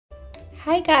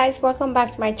Hi guys, welcome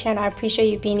back to my channel. I appreciate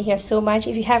you being here so much.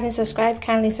 If you haven't subscribed,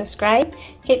 kindly subscribe.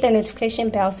 Hit the notification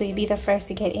bell so you'll be the first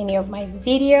to get any of my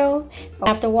video.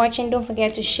 After watching, don't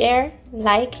forget to share,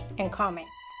 like, and comment.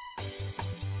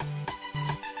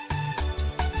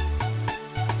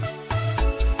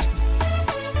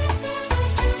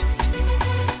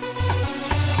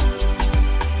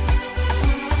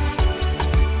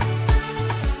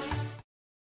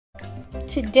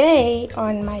 Today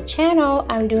on my channel,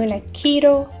 I'm doing a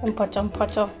keto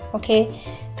Mpotompoto, okay,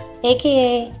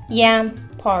 aka yam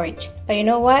porridge. But you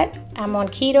know what? I'm on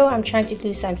keto. I'm trying to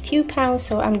lose some few pounds,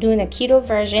 so I'm doing a keto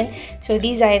version. So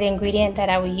these are the ingredients that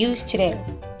I will use today.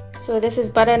 So this is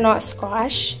butternut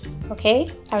squash,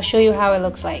 okay? I'll show you how it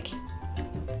looks like.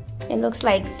 It looks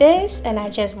like this, and I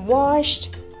just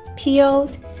washed,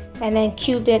 peeled, and then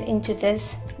cubed it into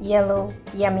this yellow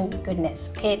yummy goodness.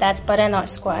 Okay, that's butternut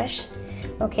squash.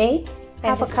 Okay,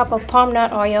 half a cup of palm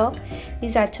nut oil.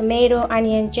 These are tomato,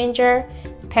 onion, ginger,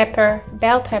 pepper,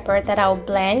 bell pepper that I'll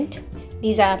blend.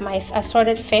 These are my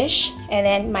assorted fish, and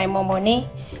then my momone,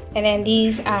 and then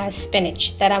these are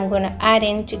spinach that I'm going to add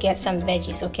in to get some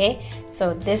veggies. Okay,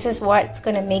 so this is what's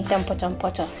going to make them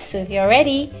Mpotompoto. So if you're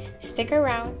ready, stick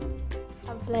around.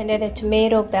 I've blended the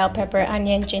tomato, bell pepper,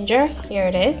 onion, ginger. Here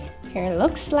it is. Here it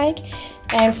looks like.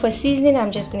 And for seasoning,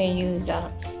 I'm just going to use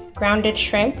grounded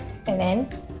shrimp and then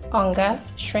onga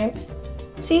shrimp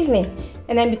seasoning.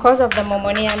 And then because of the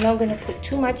momone, I'm not going to put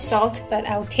too much salt, but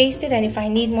I'll taste it, and if I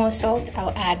need more salt,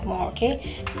 I'll add more.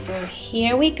 Okay, so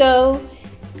here we go.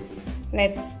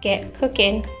 Let's get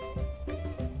cooking.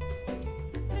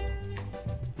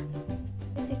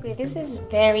 Basically, this is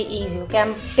very easy. Okay,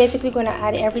 I'm basically going to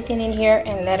add everything in here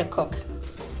and let it cook.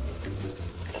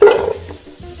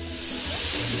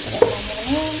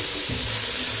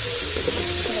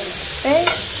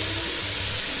 Fish.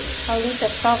 I'll leave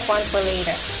the soft one for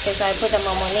later because I put the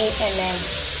momone and then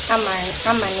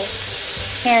amani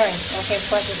herring. Okay, of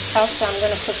course it's tough, so I'm going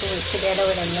to cook it together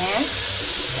with a yam.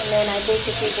 And then I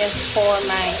basically just pour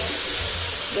my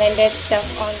blended stuff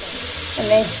on and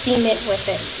then steam it with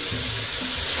it.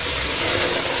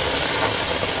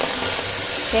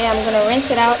 Okay, I'm going to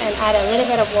rinse it out and add a little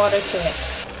bit of water to it.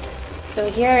 So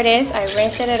here it is. I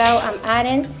rinsed it out. I'm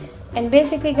adding. And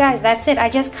basically, guys, that's it. I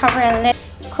just cover and let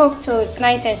it cook till it's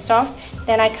nice and soft.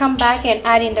 Then I come back and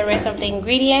add in the rest of the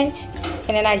ingredient,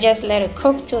 and then I just let it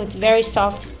cook till it's very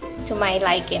soft to my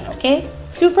liking. Okay,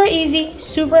 super easy,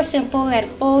 super simple, and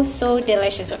oh so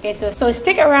delicious. Okay, so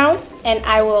stick around and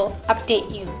I will update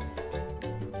you.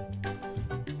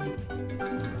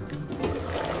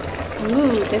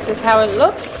 Ooh, this is how it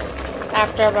looks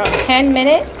after about 10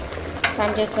 minutes. So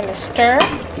I'm just gonna stir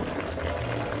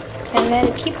and let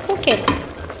it keep cooking.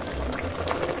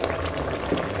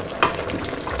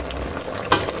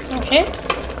 Okay,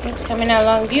 it's coming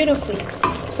along beautifully.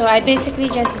 So I basically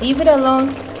just leave it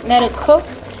alone, let it cook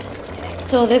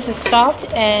till this is soft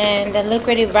and the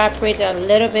liquid evaporates a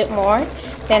little bit more.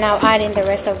 Then I'll add in the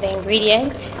rest of the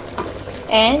ingredient,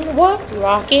 and we're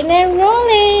rocking and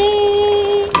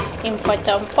rolling.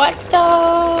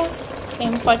 Mpotompoto,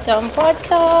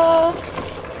 Mpotompoto.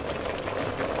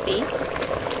 See?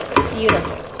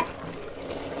 Beautiful.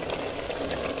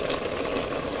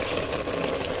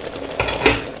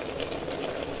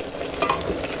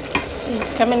 See,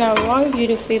 it's coming along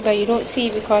beautifully, but you don't see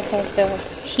because of the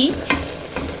heat.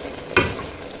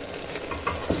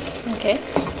 Okay.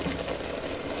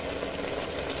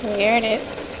 So here it is.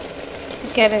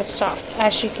 It's getting soft.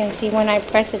 As you can see, when I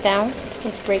press it down,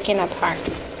 it's breaking apart.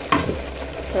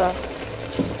 So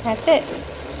that's it.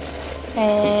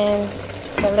 And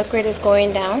the liquid is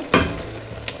going down.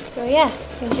 So yeah,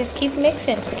 you just keep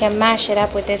mixing. You can mash it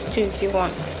up with this too if you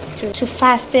want to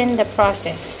fasten the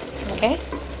process. Okay,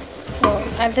 so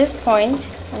at this point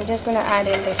I'm just going to add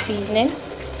in the seasoning.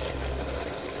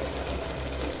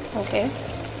 Okay,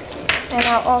 and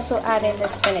I'll also add in the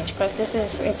spinach because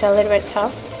it's a little bit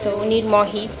tough, so we need more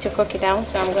heat to cook it down.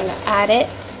 So I'm going to add it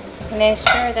and then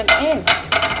stir them in.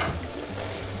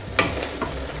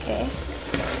 Okay,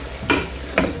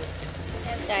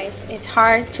 guys, it's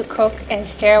hard to cook and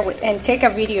stir with and take a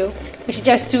video with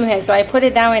just 2 hands. So I put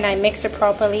it down and I mix it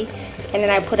properly, and then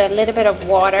I put a little bit of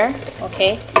water,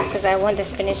 okay, because I want the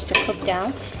spinach to cook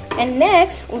down. And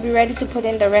next we'll be ready to put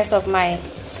in the rest of my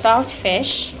salt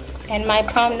fish and my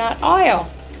palm nut oil,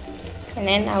 and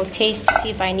then I'll taste to see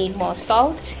if I need more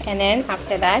salt, and then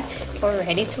after that we're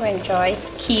ready to enjoy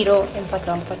keto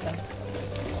Mpotompoto.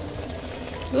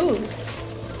 Ooh,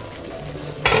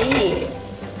 steam.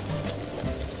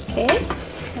 Okay,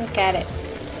 look at it.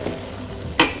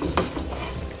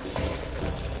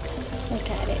 Look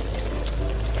at it.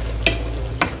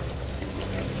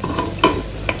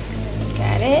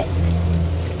 it.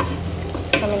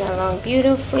 It's coming along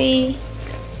beautifully.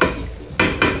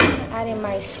 Add in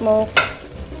my smoked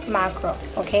mackerel.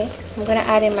 Okay, I'm gonna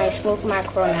add in my smoked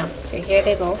mackerel now. So here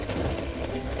they go.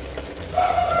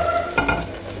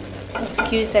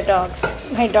 Excuse the dogs.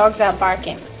 My dogs are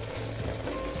barking.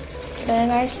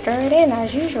 Then I stir it in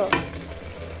as usual.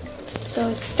 So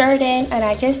it's stirred in, and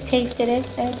I just tasted it,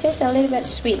 and it's just a little bit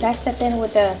sweet. That's the thing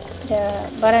with the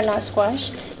butternut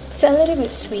squash. It's a little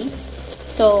bit sweet.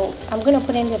 So I'm gonna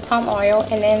put in the palm oil,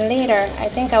 and then later I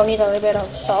think I'll need a little bit of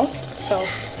salt. So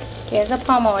here's the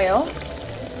palm oil,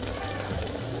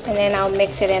 and then I'll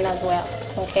mix it in as well.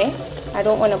 Okay, I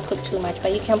don't want to put too much,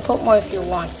 but you can put more if you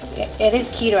want. It is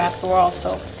keto after all,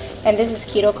 so, and this is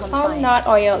keto compliant. Palm nut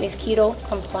oil is keto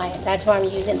compliant. That's why I'm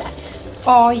using that.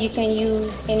 Or you can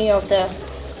use any of the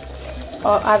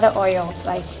other oils,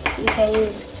 like you can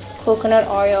use coconut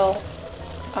oil,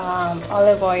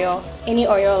 olive oil, any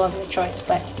oil of your choice.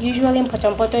 But usually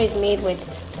Mpotompoto is made with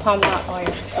palm nut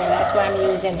oil, so that's why I'm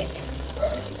using it.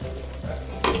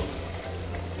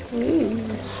 Ooh,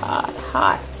 hot,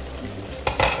 hot.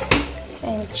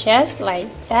 And just like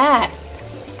that,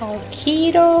 our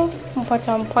keto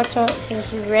Mpotompoto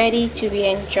is ready to be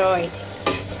enjoyed.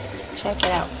 Check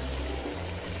it out.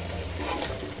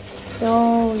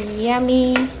 So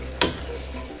yummy,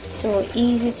 so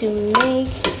easy to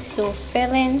make, so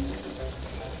filling.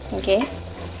 Okay,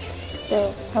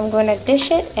 so I'm gonna dish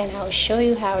it and I'll show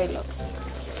you how it looks.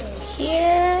 So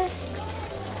here,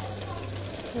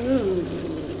 ooh,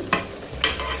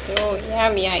 so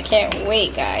yummy. I can't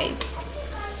wait, guys.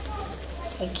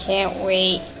 I can't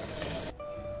wait.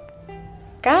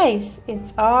 Guys,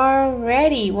 it's all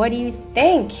ready. What do you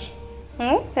think?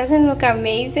 Doesn't it look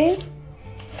amazing?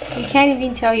 You can't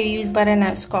even tell you use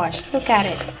butternut squash. Look at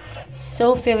it.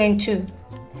 So filling too.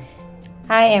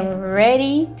 I am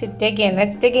ready to dig in.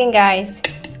 Let's dig in, guys.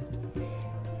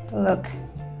 Look.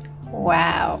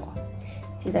 Wow.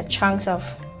 See the chunks of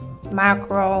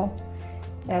mackerel.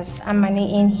 There's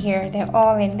amani in here. They're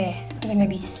all in there. I'm gonna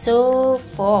be so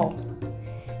full.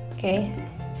 Okay.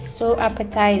 So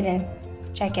appetizing.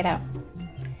 Check it out.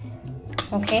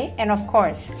 Okay. And of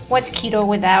course, what's keto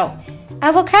without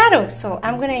avocado? So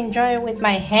I'm gonna enjoy it with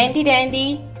my handy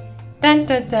dandy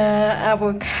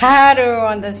avocado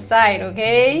on the side.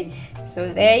 Okay,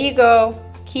 so there you go.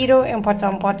 Keto and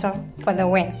Mpotompoto for the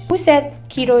win. Who said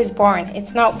keto is boring?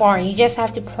 It's not boring. You just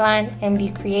have to plan and be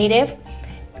creative,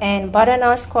 and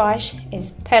butternut squash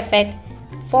is perfect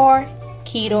for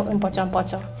keto and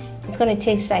Mpotompoto. It's gonna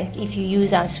taste like if you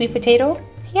use sweet potato.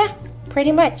 Yeah,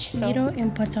 pretty much. So, keto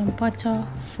and Mpotompoto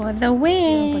for the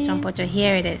win. Mpotompoto,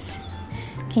 here it is.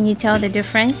 Can you tell the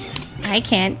difference? I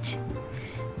can't.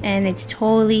 And it's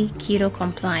totally keto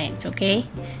compliant, okay?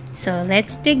 So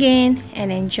let's dig in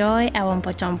and enjoy our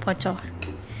Mpotompoto.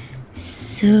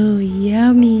 So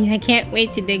yummy. I can't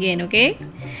wait to dig in, okay?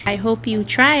 I hope you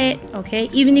try it, okay?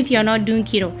 Even if you're not doing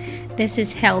keto, this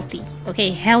is healthy, okay?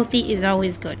 Healthy is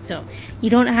always good. So you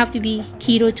don't have to be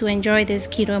keto to enjoy this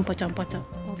keto and Mpotompoto,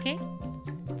 okay?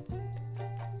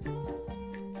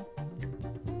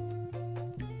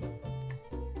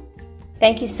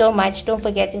 Thank you so much. Don't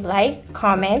forget to like,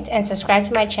 comment, and subscribe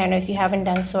to my channel if you haven't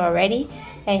done so already,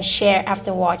 and share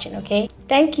after watching, okay?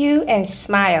 Thank you and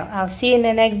smile. I'll see you in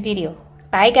the next video.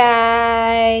 Bye,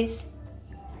 guys.